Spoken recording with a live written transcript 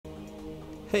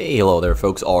Hey, hello there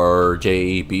folks,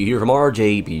 RJB here from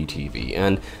RJB TV,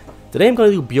 and today I'm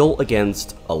going to do Byul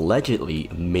against, allegedly,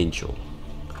 Minchul.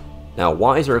 Now,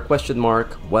 why is there a question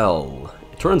mark? Well,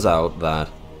 it turns out that,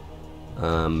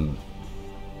 let me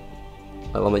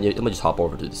just hop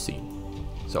over to the scene.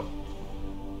 So,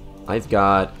 I've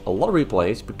got a lot of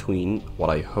replays between what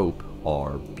I hope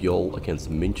are Byul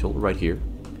against Minchul right here.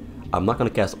 I'm not going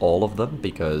to cast all of them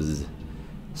because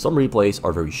some replays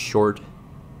are very short,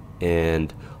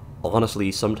 and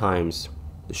honestly, sometimes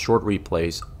the short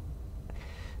replays,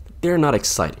 they're not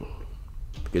exciting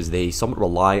because they somewhat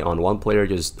rely on one player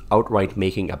just outright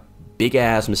making a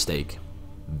big-ass mistake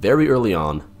very early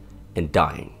on and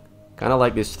dying. Kind of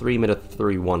like this 3-minute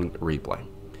 31 replay.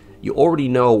 You already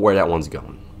know where that one's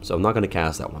going, so I'm not going to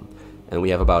cast that one. And we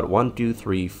have about 1, 2,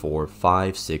 3, 4,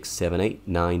 5, 6, 7, 8,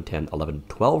 9, 10, 11,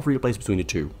 12 replays between the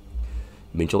two.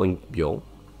 Minchul and Byul.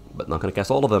 But not going to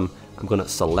cast all of them. I'm going to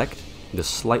select the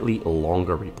slightly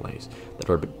longer replays that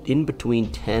are in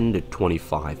between 10 to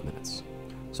 25 minutes.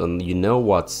 So you know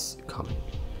what's coming.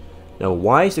 Now,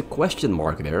 why is the question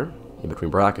mark there in between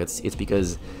brackets? It's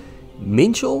because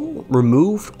Minchul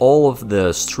removed all of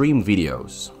the stream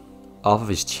videos off of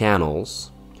his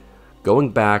channels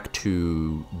going back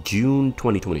to June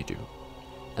 2022.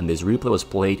 And this replay was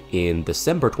played in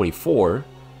December 24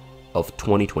 of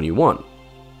 2021.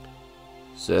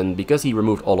 So, and because he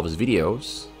removed all of his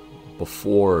videos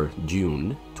before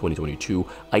June 2022,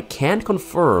 I can't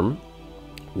confirm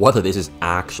whether this is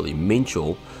actually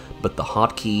Minchul, but the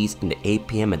hotkeys in the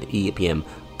APM and the EAPM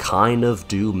kind of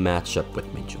do match up with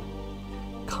Minchul.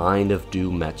 Kind of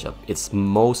do match up. It's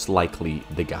most likely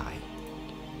the guy.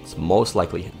 It's most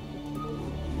likely him.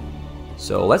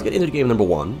 So let's get into game number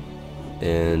 1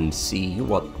 and see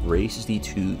what races the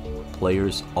two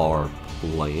players are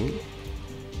playing.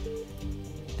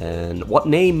 And what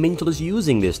name Minchul is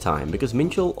using this time, because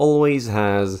Minchul always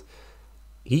has...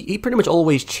 He pretty much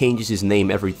always changes his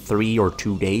name every 3 or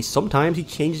 2 days. Sometimes he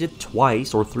changes it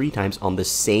twice or 3 times on the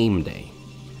same day.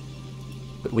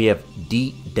 But we have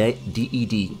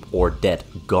DED, or Det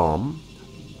Gom,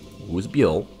 who's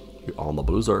Byul, on the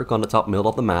blue Zerk on the top middle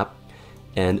of the map,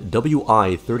 and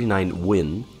WI39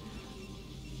 Win.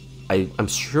 I'm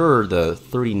sure the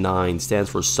 39 stands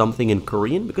for something in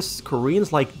Korean, because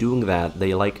Koreans like doing that.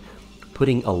 They like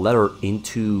putting a letter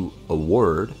into a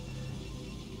word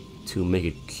to make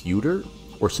it cuter,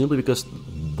 or simply because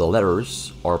the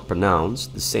letters are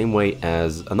pronounced the same way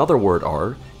as another word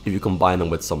are if you combine them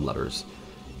with some letters.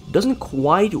 It doesn't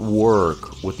quite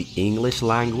work with the English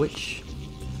language.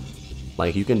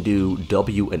 Like, you can do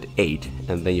W and 8,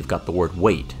 and then you've got the word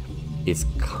wait. It's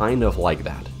kind of like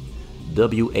that.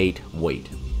 W8 wait.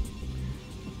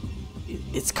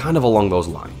 It's kind of along those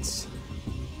lines.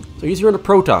 So he's here in the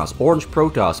Protoss, Orange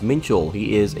Protoss, Minchul.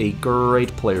 He is a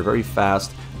great player, very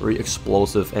fast, very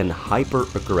explosive, and hyper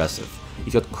aggressive.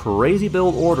 He's got crazy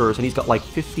build orders, and he's got like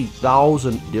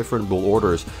 50,000 different build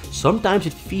orders. Sometimes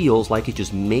it feels like he's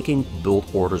just making build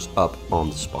orders up on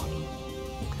the spot.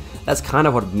 That's kind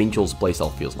of what Minchul's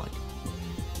playstyle feels like.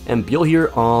 And Byul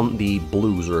here on the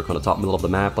blue Zerk on the top middle of the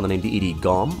map on the name DED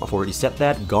Gom. I've already said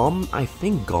that. Gom, I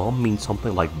think Gom means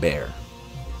something like bear.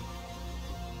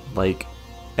 Like,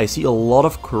 I see a lot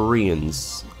of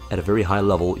Koreans at a very high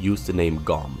level use the name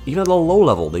Gom. Even at a low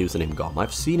level, they use the name Gom.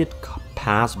 I've seen it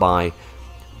pass by,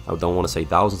 I don't want to say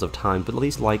thousands of times, but at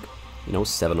least like,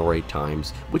 7 or 8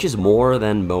 times, which is more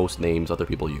than most names other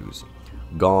people use.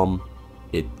 Gom,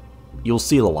 you'll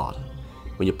see it a lot.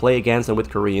 When you play against and with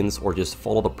Koreans or just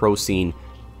follow the pro scene,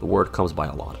 the word comes by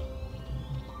a lot.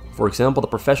 For example, the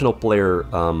professional player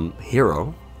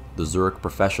Hero, the Zerk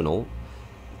professional,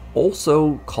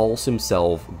 also calls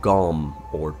himself Gom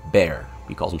or bear.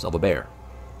 He calls himself a bear.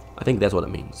 I think that's what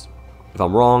it means. If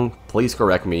I'm wrong, please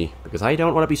correct me, because I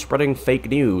don't want to be spreading fake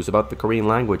news about the Korean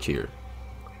language here,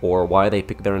 or why they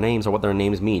pick their names or what their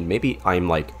names mean. Maybe I'm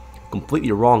like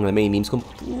completely wrong and the name means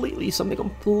something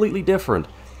completely different.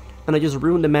 And I just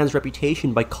ruined the man's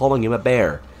reputation by calling him a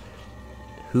bear.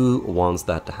 Who wants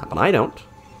that to happen? I don't.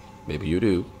 Maybe you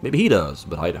do. Maybe he does,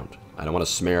 but I don't. I don't want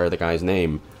to smear the guy's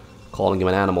name, calling him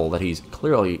an animal that he's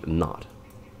clearly not.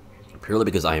 Purely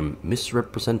because I am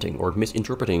misrepresenting or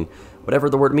misinterpreting whatever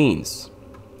the word means.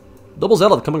 Double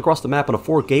Zealot coming across the map on a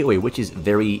 4 gateway, which is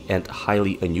very and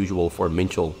highly unusual for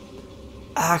Minchul.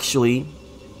 Actually,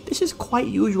 this is quite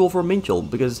usual for Minchul,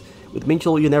 because with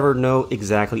Minchul you never know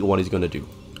exactly what he's going to do.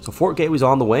 So 4 gateways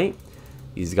on the way.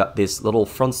 He's got this little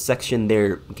front section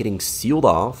there getting sealed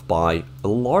off by a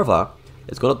larva.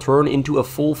 It's going to turn into a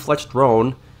full-fledged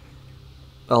drone.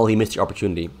 Well, he missed the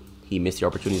opportunity. He missed the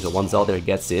opportunity, so one Zealot there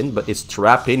gets in, but it's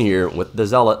trapped in here with the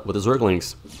Zealot, with the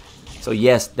Zerglings. So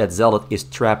yes, that Zealot is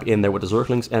trapped in there with the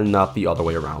Zerglings and not the other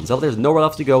way around. Zealot, there's nowhere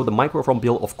left to go. The micro from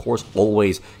Byul, of course,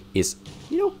 always is,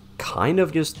 you know, kind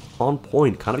of just on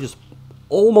point. Kind of just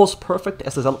almost perfect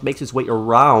as the Zealot makes its way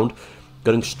around.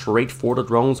 Going straight for the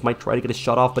drones. Might try to get a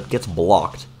shot off, but gets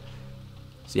blocked.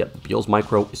 So yeah, Byul's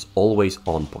micro is always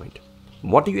on point.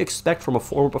 What do you expect from a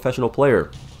former professional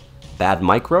player? Bad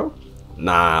micro?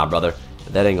 Nah, brother.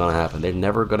 That ain't gonna happen. They're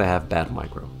never gonna have bad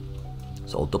micro.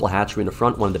 So double hatchery in the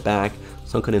front, one in the back.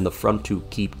 Sunken in the front to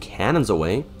keep cannons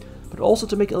away, but also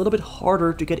to make it a little bit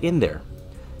harder to get in there.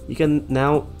 You can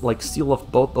now like seal off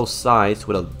both those sides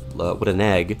with an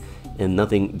egg, and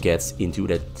nothing gets into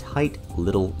that tight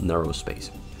little narrow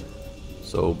space.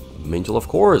 So Minchul, of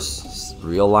course,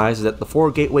 realizes that the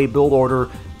 4 gateway build order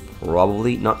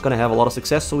probably not gonna have a lot of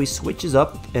success, so he switches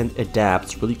up and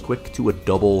adapts really quick to a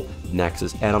double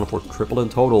Nexus add-on for triple in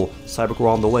total.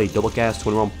 Cybercore on the way, double gas,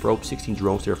 21 probe, 16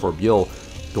 drones there for Byul.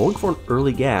 Going for an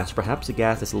early gas, perhaps a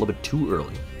gas that's a little bit too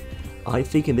early. I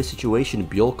think in this situation,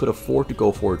 Byul could afford to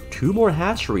go for 2 more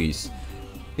hatcheries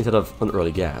instead of an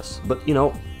early gas. But you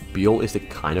know, Byul is the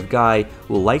kind of guy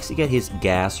who likes to get his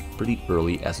gas pretty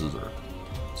early as a Zerg.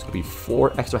 It's gonna be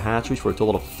 4 extra hatcheries for a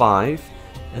total of 5,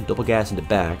 and double gas in the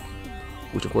back,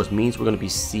 which of course means we're gonna be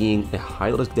seeing a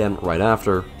Hydralisk Den right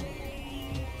after.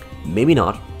 Maybe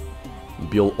not.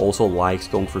 Byul also likes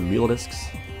going for Mulisks.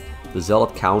 The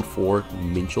Zealot count for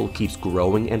Minchul keeps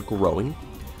growing and growing,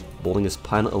 building his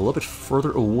pylon a little bit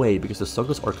further away because the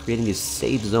Sunkers are creating this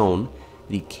safe zone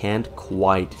that he can't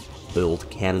quite build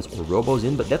cannons or robos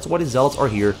in, but that's why the Zealots are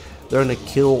here. They're gonna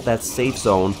kill that safe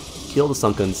zone, kill the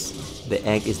Sunkens. The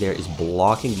egg is there, is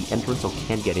blocking the entrance, so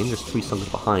can't get in. There's 3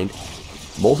 Sunkens behind.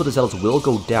 Most of the Zealots will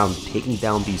go down, taking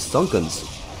down these Sunkens,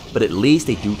 but at least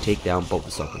they do take down both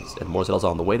the Sunkens. And more Zealots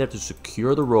are on the way there to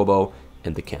secure the robo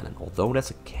and the cannon, although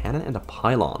that's a cannon and a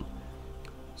pylon.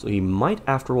 So he might,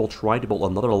 after all, try to build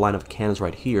another line of cannons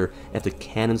right here if the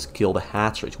cannons kill the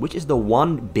hatcheries, which is the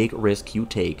one big risk you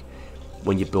take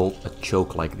when you build a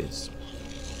choke like this.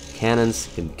 Cannons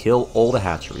can kill all the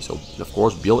hatcheries, so of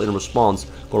course Byul in response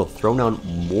going to throw down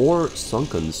more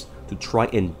Sunkens to try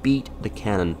and beat the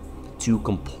cannon to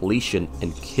completion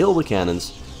and kill the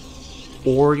cannons,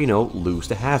 or, you know, lose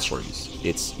the hatcheries.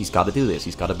 He's got to do this.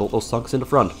 He's got to build those Sunkens in the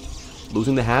front.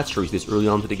 Losing the hatcheries this early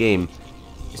on to the game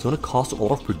is going to cost him a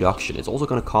lot of production. It's also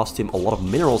going to cost him a lot of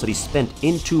minerals that he spent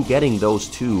into getting those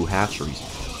 2 hatcheries.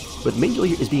 But Minchul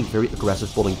here is being very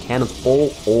aggressive, building cannons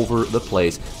all over the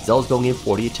place. Zell's going in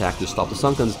for the attack to stop the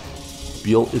Sunkens.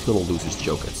 Byul is going to lose his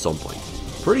choke at some point.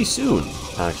 Pretty soon,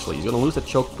 actually. He's going to lose that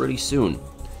choke pretty soon.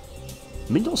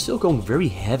 Minchul's still going very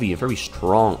heavy and very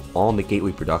strong on the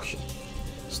gateway production.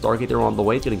 Stargate there on the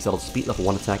way, getting Zealot speed level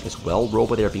 1 attack as well.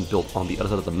 Robo there being built on the other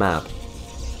side of the map.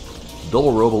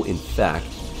 Double Robo, in fact.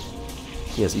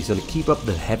 Yes, he's going to keep up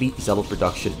the heavy Zealot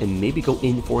production and maybe go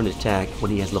in for an attack when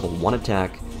he has level 1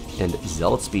 attack and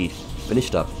Zealot speed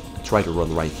finished up and try to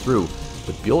run right through.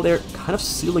 But Byul there kind of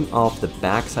sealing off the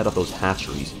backside of those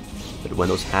hatcheries. But when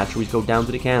those hatcheries go down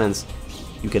to the cannons,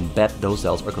 you can bet those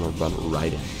Zealots are going to run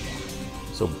right in.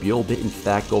 So Byul did in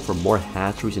fact go for more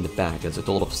hatcheries in the back. There's a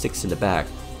total of 6 in the back,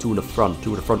 2 in the front. 2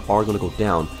 in the front are going to go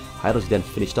down. Hydralisk then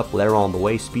finished up later on the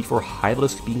way. Speed for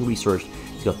Hydralisk being researched.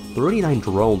 He's got 39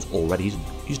 drones already.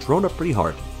 He's droned up pretty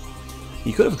hard.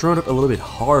 He could have droned up a little bit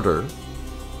harder,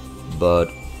 but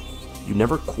you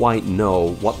never quite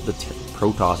know what the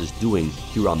Protoss is doing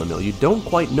here on the mill. You don't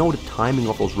quite know the timing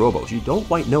of those robos. You don't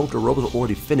quite know if the robos are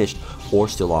already finished or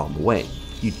still on the way.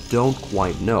 You don't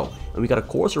quite know. And we got a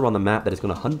courser on the map that is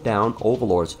going to hunt down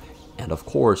overlords and, of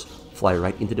course, fly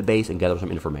right into the base and gather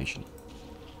some information.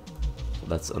 So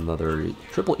that's another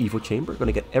triple Evo chamber. Going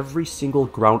to get every single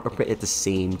ground upgrade at the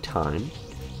same time.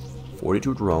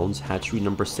 42 drones, hatchery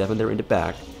number 7 there in the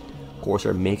back.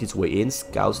 Corsair makes its way in,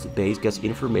 scouts the base, gets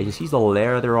information, sees the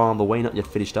lair there on the way, not yet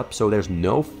finished up, so there's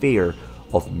no fear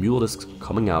of Mulisks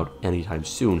coming out anytime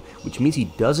soon, which means he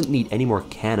doesn't need any more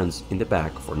cannons in the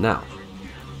back for now.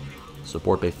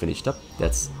 Support bay finished up.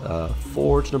 That's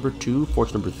Forge number 2,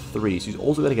 Forge number 3. So he's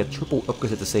also going to get triple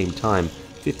upgrades at the same time.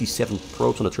 57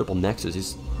 probes on the triple Nexus.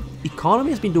 His economy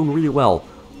has been doing really well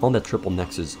on that triple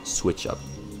Nexus switch up.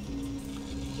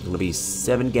 There's going to be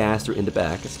 7 gas there in the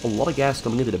back. It's a lot of gas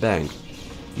coming into the bank.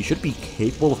 You should be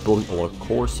capable of building a lot of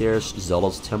Corsairs,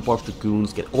 Zealots, Templars,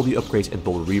 Dragoons, get all the upgrades and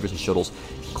build Reavers and Shuttles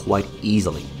quite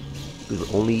easily. We're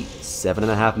only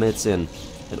 7.5 minutes in.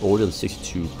 And already on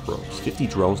 62 probes. 50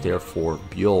 drones there for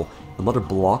Byul. Another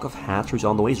block of hatcheries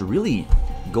on the way. He's really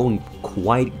going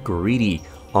quite greedy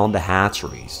on the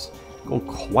hatcheries. Going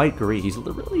quite greedy. He's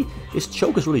really, his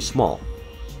choke is really small.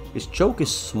 His choke is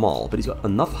small, but he's got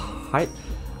enough height.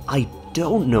 I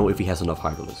don't know if he has enough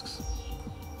Hydralisks.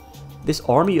 This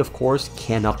army, of course,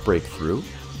 cannot break through.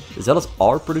 The Zealots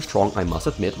are pretty strong, I must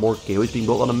admit. More gateways being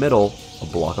built on the middle. A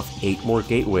block of 8 more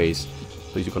gateways.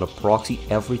 So he's going to proxy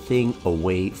everything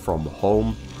away from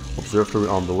home. Observatory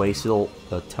on the way still.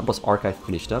 Templar's Archive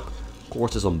finished up.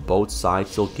 Courses on both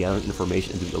sides still gathering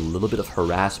information and doing a little bit of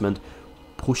harassment.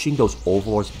 Pushing those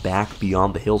overlords back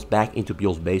beyond the hills, back into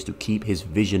Byul's base to keep his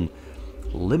vision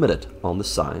limited on the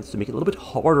sides. To make it a little bit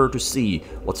harder to see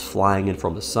what's flying in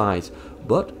from the sides.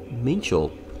 But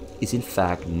Minchul is in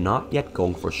fact not yet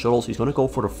going for shuttles. He's going to go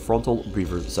for the frontal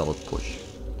Reaver Zealot push.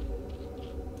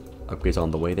 Upgrades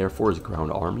on the way there for his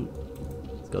ground army.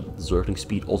 He's got Zergling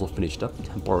speed also finished up.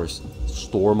 Templars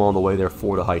Storm on the way there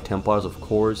for the High Templars, of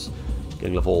course.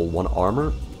 Getting level 1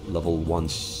 armor, level 1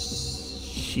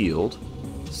 shield.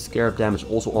 Scarab damage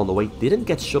also on the way. Didn't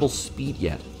get shuttle speed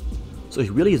yet. So he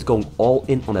really is going all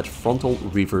in on that frontal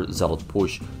Reaver Zealot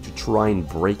push to try and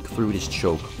break through this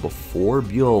choke before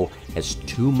Byul has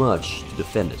too much to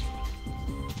defend it.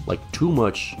 Like, too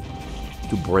much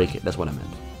to break it, that's what I meant.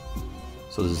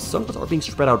 So the Sunkens are being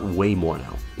spread out way more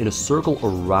now, in a circle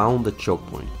around the choke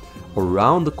point.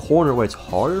 Around the corner where it's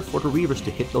harder for the Reavers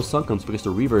to hit those Sunkens because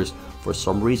the Reavers, for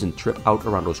some reason, trip out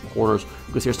around those corners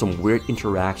because there's some weird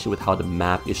interaction with how the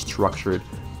map is structured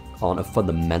on a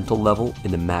fundamental level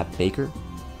in the map maker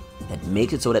that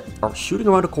makes it so that our shooting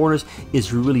around the corners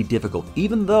is really difficult,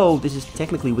 even though this is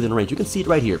technically within range. You can see it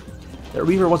right here. The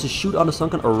Reaver wants to shoot on the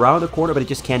Sunken around the corner, but it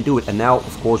just can't do it. And now,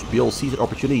 of course, Byul sees an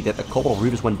opportunity that a couple of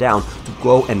Reavers went down to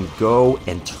go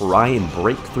and try and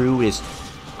break through his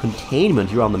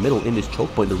containment here on the middle in this choke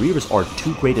point. The Reavers are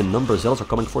too great in numbers. Zealots are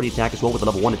coming for the attack as well with the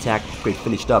level 1 attack. Great,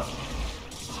 finished up.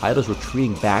 Hydra's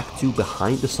retreating back to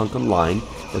behind the Sunken line.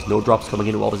 There's no drops coming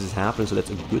in while this is happening, so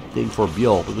that's a good thing for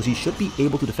Byul, because he should be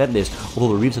able to defend this,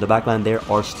 although the Reavers in the backline there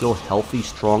are still healthy,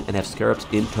 strong, and have Scarabs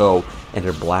in tow, and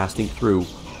they're blasting through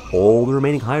all the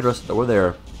remaining Hydras that were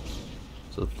there.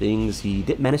 So he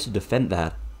did manage to defend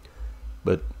that,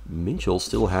 but Minchul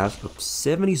still has a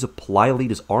 70 supply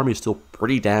lead. His army is still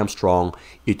pretty damn strong.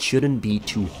 It shouldn't be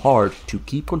too hard to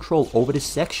keep control over this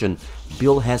section.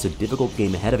 Byul has a difficult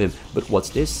game ahead of him, but what's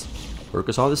this?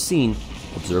 Workers on the scene.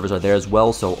 Observers are there as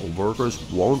well, so workers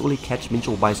won't really catch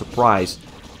Minchul by surprise.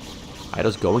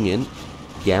 Hydra's going in,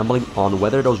 gambling on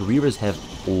whether those Reavers have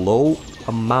low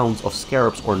amounts of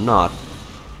Scarabs or not.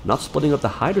 Not splitting up the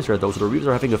Hydras here though, so the Reavers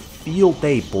are having a field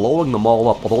day blowing them all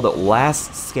up, although the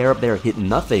last Scarab there hit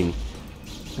nothing.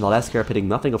 And the last Scarab hitting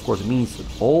nothing, of course, means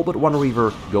that all but one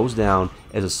Reaver goes down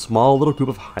as a small little group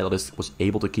of Hydralists was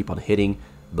able to keep on hitting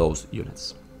those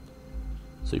units.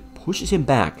 So he pushes him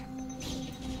back.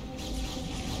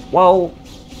 Well,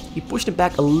 he pushed him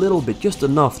back a little bit, just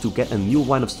enough to get a new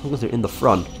line of Sunkens there in the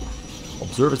front.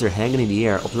 Observers are hanging in the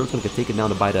air. Observers going to get taken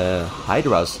down by the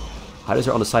Hydras. Hydras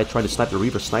are on the side trying to snipe the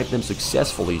Reaver, snipe them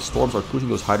successfully. Storms are pushing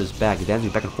those Hydras back, dancing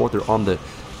back and forth. They're on the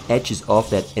edges of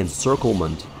that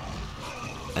encirclement.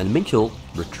 And Minchul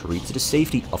retreats to the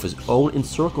safety of his own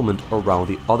encirclement around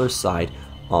the other side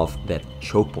of that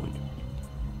choke point.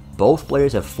 Both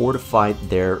players have fortified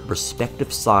their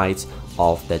respective sides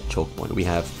of that choke point. We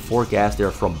have 4 gas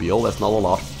there from Byul, that's not a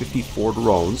lot. 54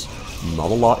 drones,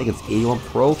 not a lot against 81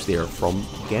 probes there from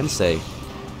Gensei.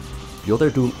 Byul there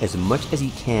doing as much as he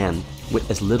can with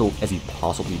as little as he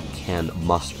possibly can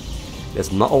muster.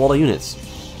 There's not a lot of units.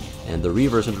 And the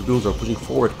Reavers and Dragoons are pushing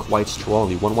forward quite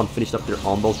strongly. 1-1 finished up there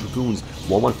on those Dragoons.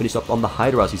 1-1 finished up on the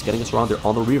Hydras. He's getting us around there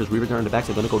on the Reavers. Reavers are in the back,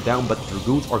 they're going to go down, but the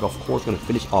Dragoons are of course going to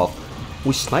finish off.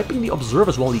 We're sniping the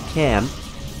Observers while he can.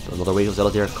 Another wave of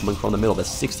Zealot there coming from the middle. That's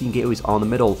 16 gateways on the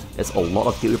middle. That's a lot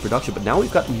of gateway production. But now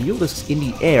we've got Mulisks in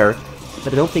the air.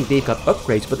 But I don't think they've got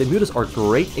upgrades. But the Mulisks are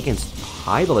great against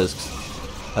Hydralisks,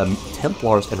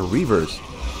 Templars, and Reavers.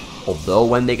 Although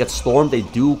when they get stormed, they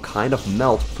do kind of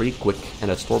melt pretty quick.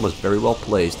 And that storm was very well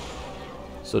placed.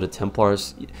 So the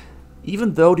Templars,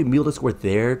 even though the Mulisks were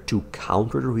there to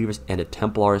counter the Reavers and the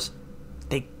Templars,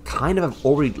 they kind of have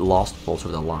already lost most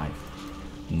of their life.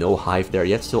 No Hive there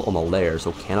yet, still on a lair,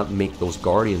 so cannot make those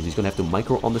Guardians. He's going to have to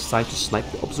micro on the side to snipe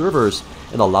the Observers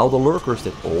and allow the Lurkers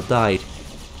that all died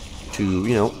to,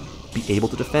 you know, be able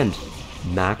to defend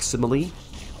maximally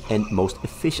and most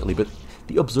efficiently. But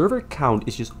the Observer count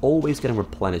is just always getting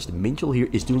replenished. Minchul here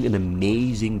is doing an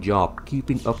amazing job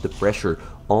keeping up the pressure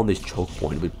on this choke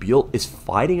point. But Byul is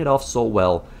fighting it off so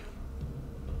well.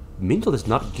 Minchul has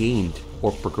not gained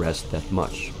or progressed that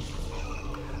much.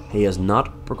 He has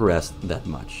not progressed that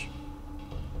much.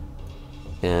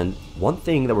 And one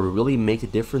thing that will really make the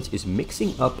difference is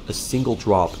mixing up a single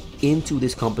drop into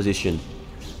this composition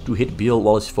to hit Byul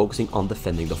while he's focusing on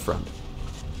defending the front.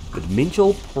 But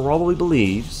Minchul probably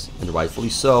believes, and rightfully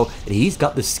so, that he's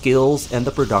got the skills and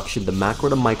the production, the macro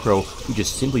and the micro, to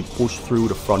just simply push through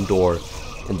the front door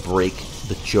and break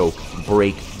the choke,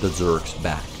 break the Zerg's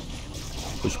back.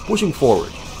 Just pushing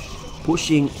forward.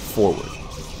 Pushing forward.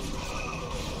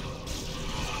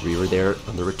 Reaver there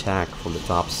under attack from the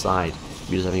top side.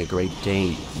 Muta's having a great day.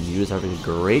 Muta's having a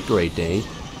great day.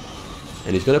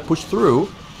 And he's going to push through.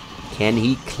 Can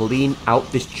he clean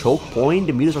out this choke point?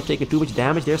 The Mutas are taking too much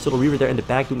damage. There's still a Reaver there in the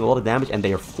back doing a lot of damage, and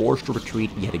they are forced to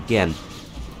retreat yet again.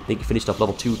 I think he finished off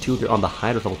level 2-2 there on the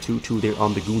Hydras, level 2-2 there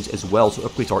on the Goons as well, so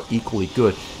upgrades are equally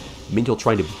good. Minchul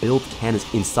trying to build cannons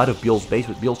inside of Byul's base,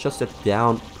 but Byul shuts that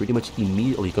down pretty much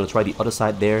immediately. Going to try the other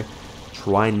side there,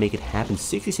 try and make it happen.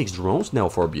 66 drones now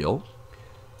for Byul.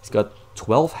 He's got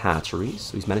 12 hatcheries,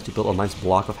 so he's managed to build a nice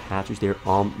block of hatcheries there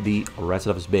on the right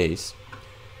side of his base.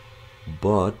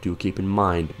 But do keep in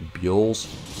mind, Byul's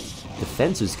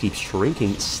defenses keep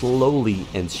shrinking slowly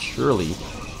and surely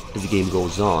as the game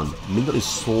goes on. Minchul is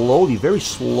slowly, very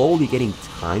slowly getting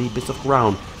tiny bits of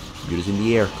ground. Mutas in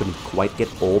the air, couldn't quite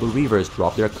get all the Reavers.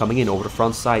 Drop there coming in over the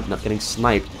front side, not getting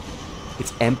sniped.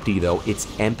 It's empty though, it's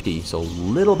empty. So a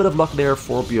little bit of luck there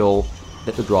for Byul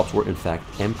that the drops were in fact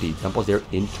empty. Templars there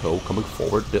in tow, coming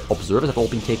forward. The observers have all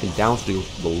been taken down, so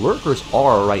the lurkers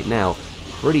are right now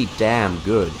pretty damn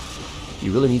good.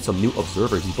 You really need some new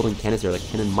observers. He's building cannons there. That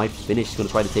cannon might finish. He's going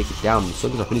to try to take it down. The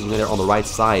Sunkers are finishing there on the right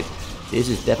side. This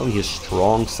is definitely his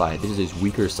strong side. This is his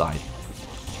weaker side.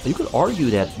 And you could argue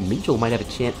that Minchul might have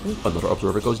a chance. Ooh, another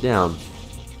observer goes down.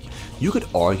 You could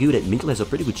argue that Minchul has a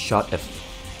pretty good shot at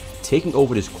taking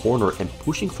over this corner and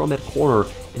pushing from that corner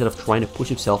instead of trying to push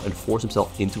himself and force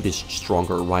himself into this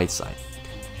stronger right side.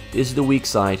 This is the weak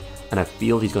side, and I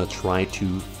feel he's going to try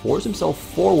to force himself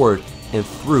forward and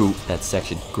through that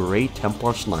section. Great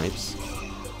Templar snipes.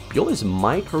 Byul is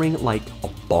microing like a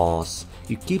boss.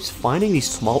 He keeps finding these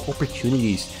small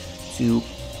opportunities to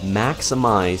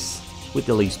maximize with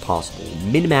the least possible.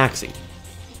 Min-maxing.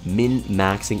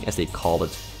 Min-maxing, as they call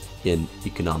it in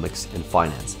economics and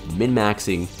finance.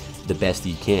 Min-maxing the best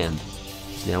he can.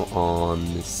 He's now on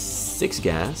 6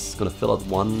 gas. Gonna fill out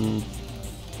one.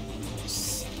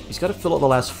 He's got to fill out the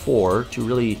last 4 to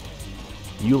really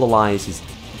utilize his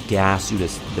gas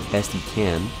units the best he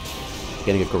can.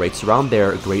 Getting a great surround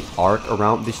there, a great arc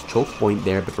around this choke point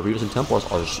there, but the Reavers and Templars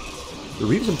are... The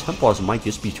Reavers and Templars might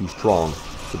just be too strong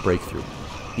to break through.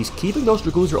 He's keeping those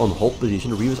Dragoons on hold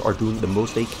position. The Reavers are doing the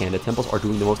most they can. The Templars are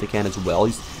doing the most they can as well.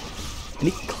 And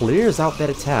he clears out that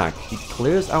attack. He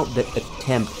clears out that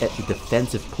attempt at the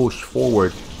defensive push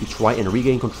forward to try and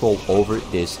regain control over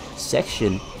this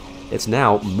section that's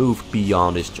now moved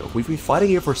beyond this choke. We've been fighting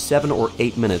here for 7 or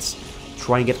 8 minutes.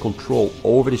 Try and get control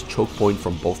over this choke point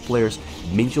from both players.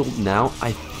 Minchul now,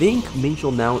 I think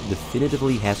Minchul now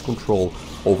definitively has control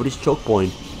over this choke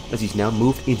point as he's now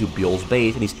moved into Byul's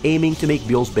base and he's aiming to make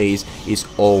Byul's base his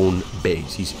own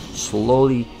base. He's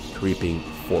slowly creeping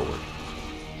forward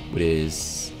with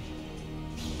his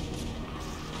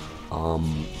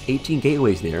 18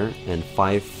 gateways there and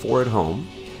 5 at home.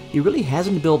 He really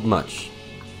hasn't built much.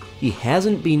 He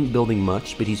hasn't been building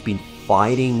much, but he's been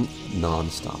fighting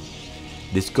non-stop.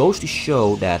 This goes to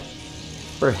show that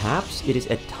perhaps it is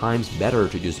at times better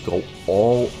to just go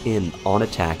all in on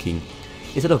attacking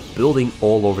instead of building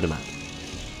all over the map.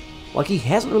 Like, he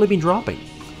hasn't really been dropping.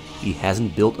 He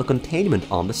hasn't built a containment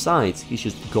on the sides. He's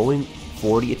just going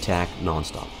for the attack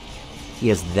non-stop. He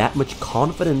has that much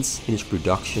confidence in his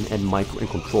production and micro and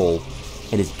control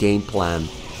and his game plan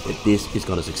that this is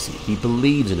going to succeed. He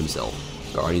believes in himself.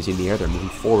 Guardians in the air, they're moving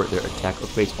forward. Their attack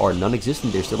upgrades are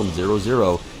non-existent. They're still on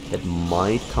 0-0. That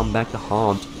might come back to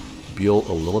haunt Byul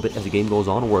a little bit as the game goes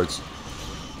onwards.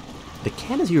 The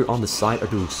cannons here on the side are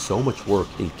doing so much work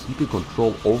in keeping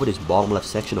control over this bottom left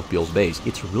section of Byul's base.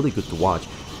 It's really good to watch.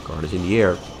 Guardians in the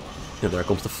air. And there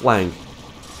comes the flank.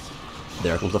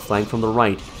 There comes the flank from the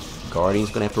right. Guardian's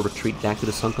going to have to retreat back to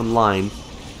the sunken line.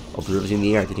 Observers in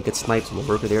the air. Didn't get sniped. The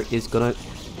lurker there is going to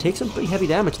take some pretty heavy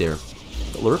damage there.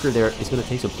 The lurker there is going to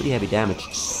take some pretty heavy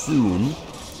damage soon.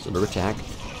 So another attack.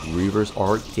 Reavers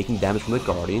are taking damage from the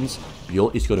Guardians.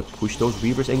 Byul is going to push those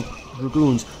Reavers and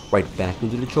Dragoons right back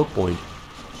into the choke point.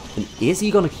 And is he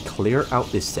going to clear out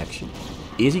this section?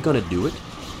 Is he going to do it?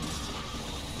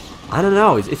 I don't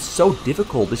know. It's so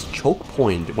difficult, this choke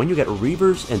point. When you get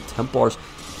Reavers and Templars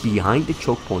behind the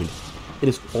choke point, it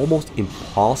is almost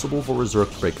impossible for a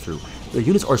Zerg to break through. The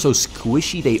units are so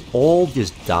squishy, they all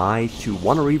just die to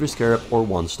one Reaver Scarab or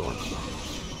one Storm.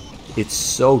 It's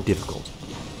so difficult.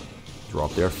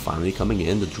 Drop there, finally coming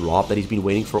in. The drop that he's been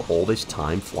waiting for all this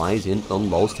time flies in,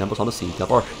 unloads Templars on the scene.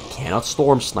 Templar cannot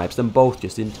storm, snipes them both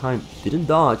just in time. Didn't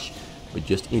dodge. but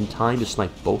just in time to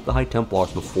snipe both the High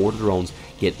Templars before the drones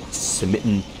get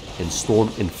smitten and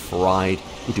stormed and fried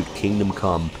into Kingdom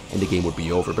Come, and the game would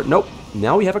be over. But nope,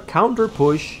 now we have a counter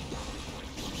push.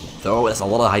 Though there's a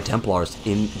lot of High Templars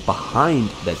in behind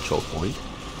that choke point.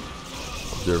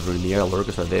 Observer in the air,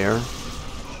 lurkers are there.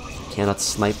 Cannot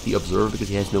snipe the Observer because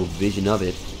he has no vision of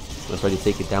it. Let's try to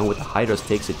take it down with the Hydras,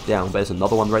 takes it down, but there's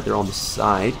another one right there on the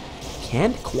side.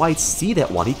 Can't quite see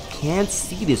that one. He can't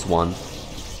see this one.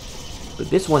 But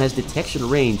this one has detection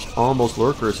range on those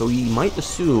lurkers, so he might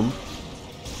assume...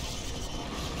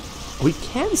 We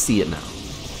can see it now.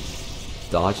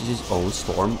 Dodges his own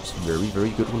storm. It's very, very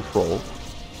good control.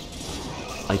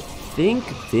 I think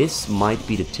this might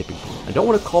be the tipping point. I don't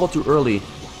want to call it too early,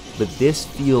 but this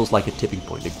feels like a tipping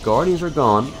point. The Guardians are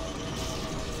gone.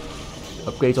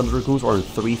 Upgrades on the Dragoons are on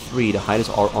 3-3. The Hydras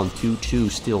are on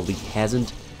 2-2 still. He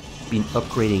hasn't been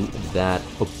upgrading that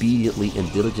obediently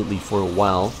and diligently for a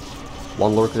while.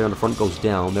 One lurker there on the front goes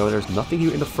down. There's nothing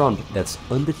here in the front that's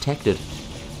undetected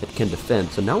that can defend.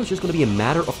 So now it's just going to be a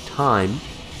matter of time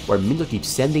where Minchul keeps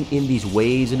sending in these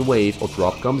waves and waves. Oh,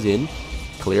 drop comes in.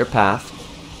 Clear path.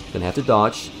 Gonna have to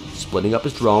dodge. Splitting up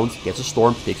his drones. Gets a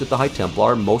storm. Takes out the High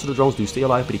Templar. Most of the drones do stay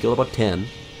alive, but he killed about 10.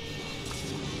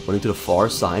 Running to the far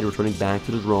side. Returning back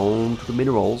to the drone. To the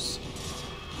minerals.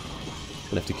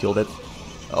 Gonna have to kill that.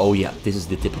 Oh yeah, this is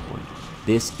the tipping point.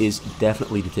 This is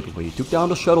definitely the tipping point. He took down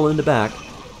the shuttle in the back,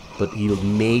 but he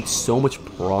made so much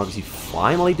progress. He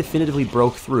finally definitively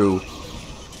broke through.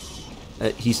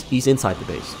 He's inside the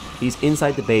base. He's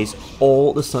inside the base.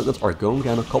 All the sun guns are going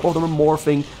down. A couple of them are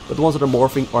morphing, but the ones that are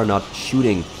morphing are not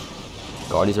shooting.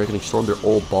 Guardians are getting stormed. They're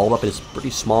all balled up in this pretty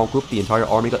small group. The entire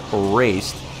army got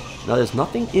erased. Now there's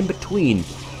nothing in between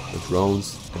the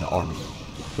drones and the army.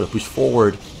 He's going to push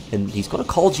forward, and he's going to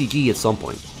call GG at some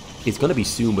point. It's going to be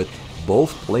soon, but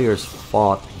both players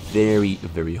fought very,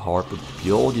 very hard. But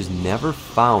Byul just never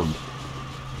found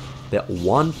that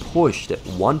one push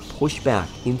back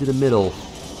into the middle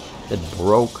that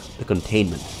broke the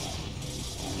containment.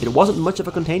 It wasn't much of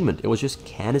a containment. It was just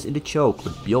Canis in the choke,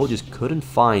 but Byul just couldn't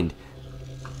find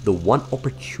the one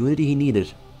opportunity he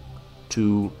needed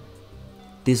to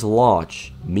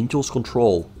dislodge Minchul's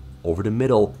control over the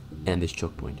middle and this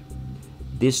choke point.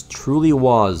 This truly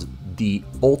was the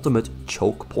ultimate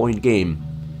choke point game,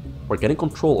 where getting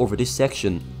control over this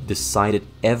section decided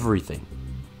everything.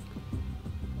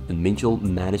 And Minchul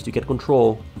managed to get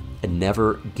control and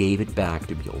never gave it back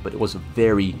to Byul, but it was a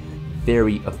very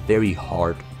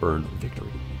hard-earned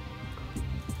victory.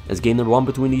 As game number 1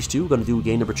 between these two, gonna do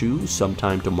game number 2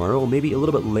 sometime tomorrow, or maybe a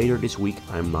little bit later this week,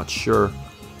 I'm not sure.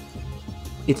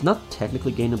 It's not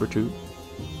technically game number 2.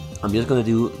 I'm just gonna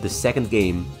do the second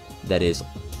game that is,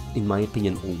 in my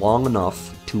opinion, long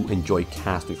enough to enjoy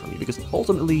casting for me, because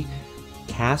ultimately,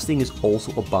 casting is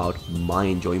also about my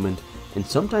enjoyment, and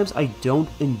sometimes I don't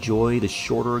enjoy the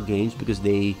shorter games because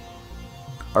they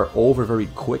are over very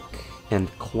quick and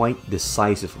quite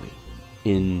decisively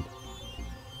in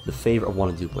the favor of 1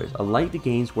 and 2 players. I like the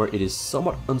games where it is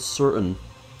somewhat uncertain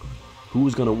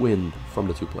who's gonna win from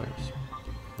the 2 players.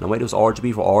 And I wait those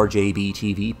RGB for RJB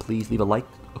TV. Please leave a like,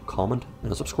 a comment,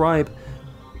 and a subscribe.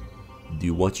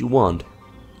 Do what you want.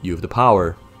 You have the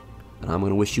power. And I'm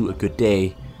gonna wish you a good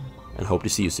day and hope to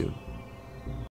see you soon.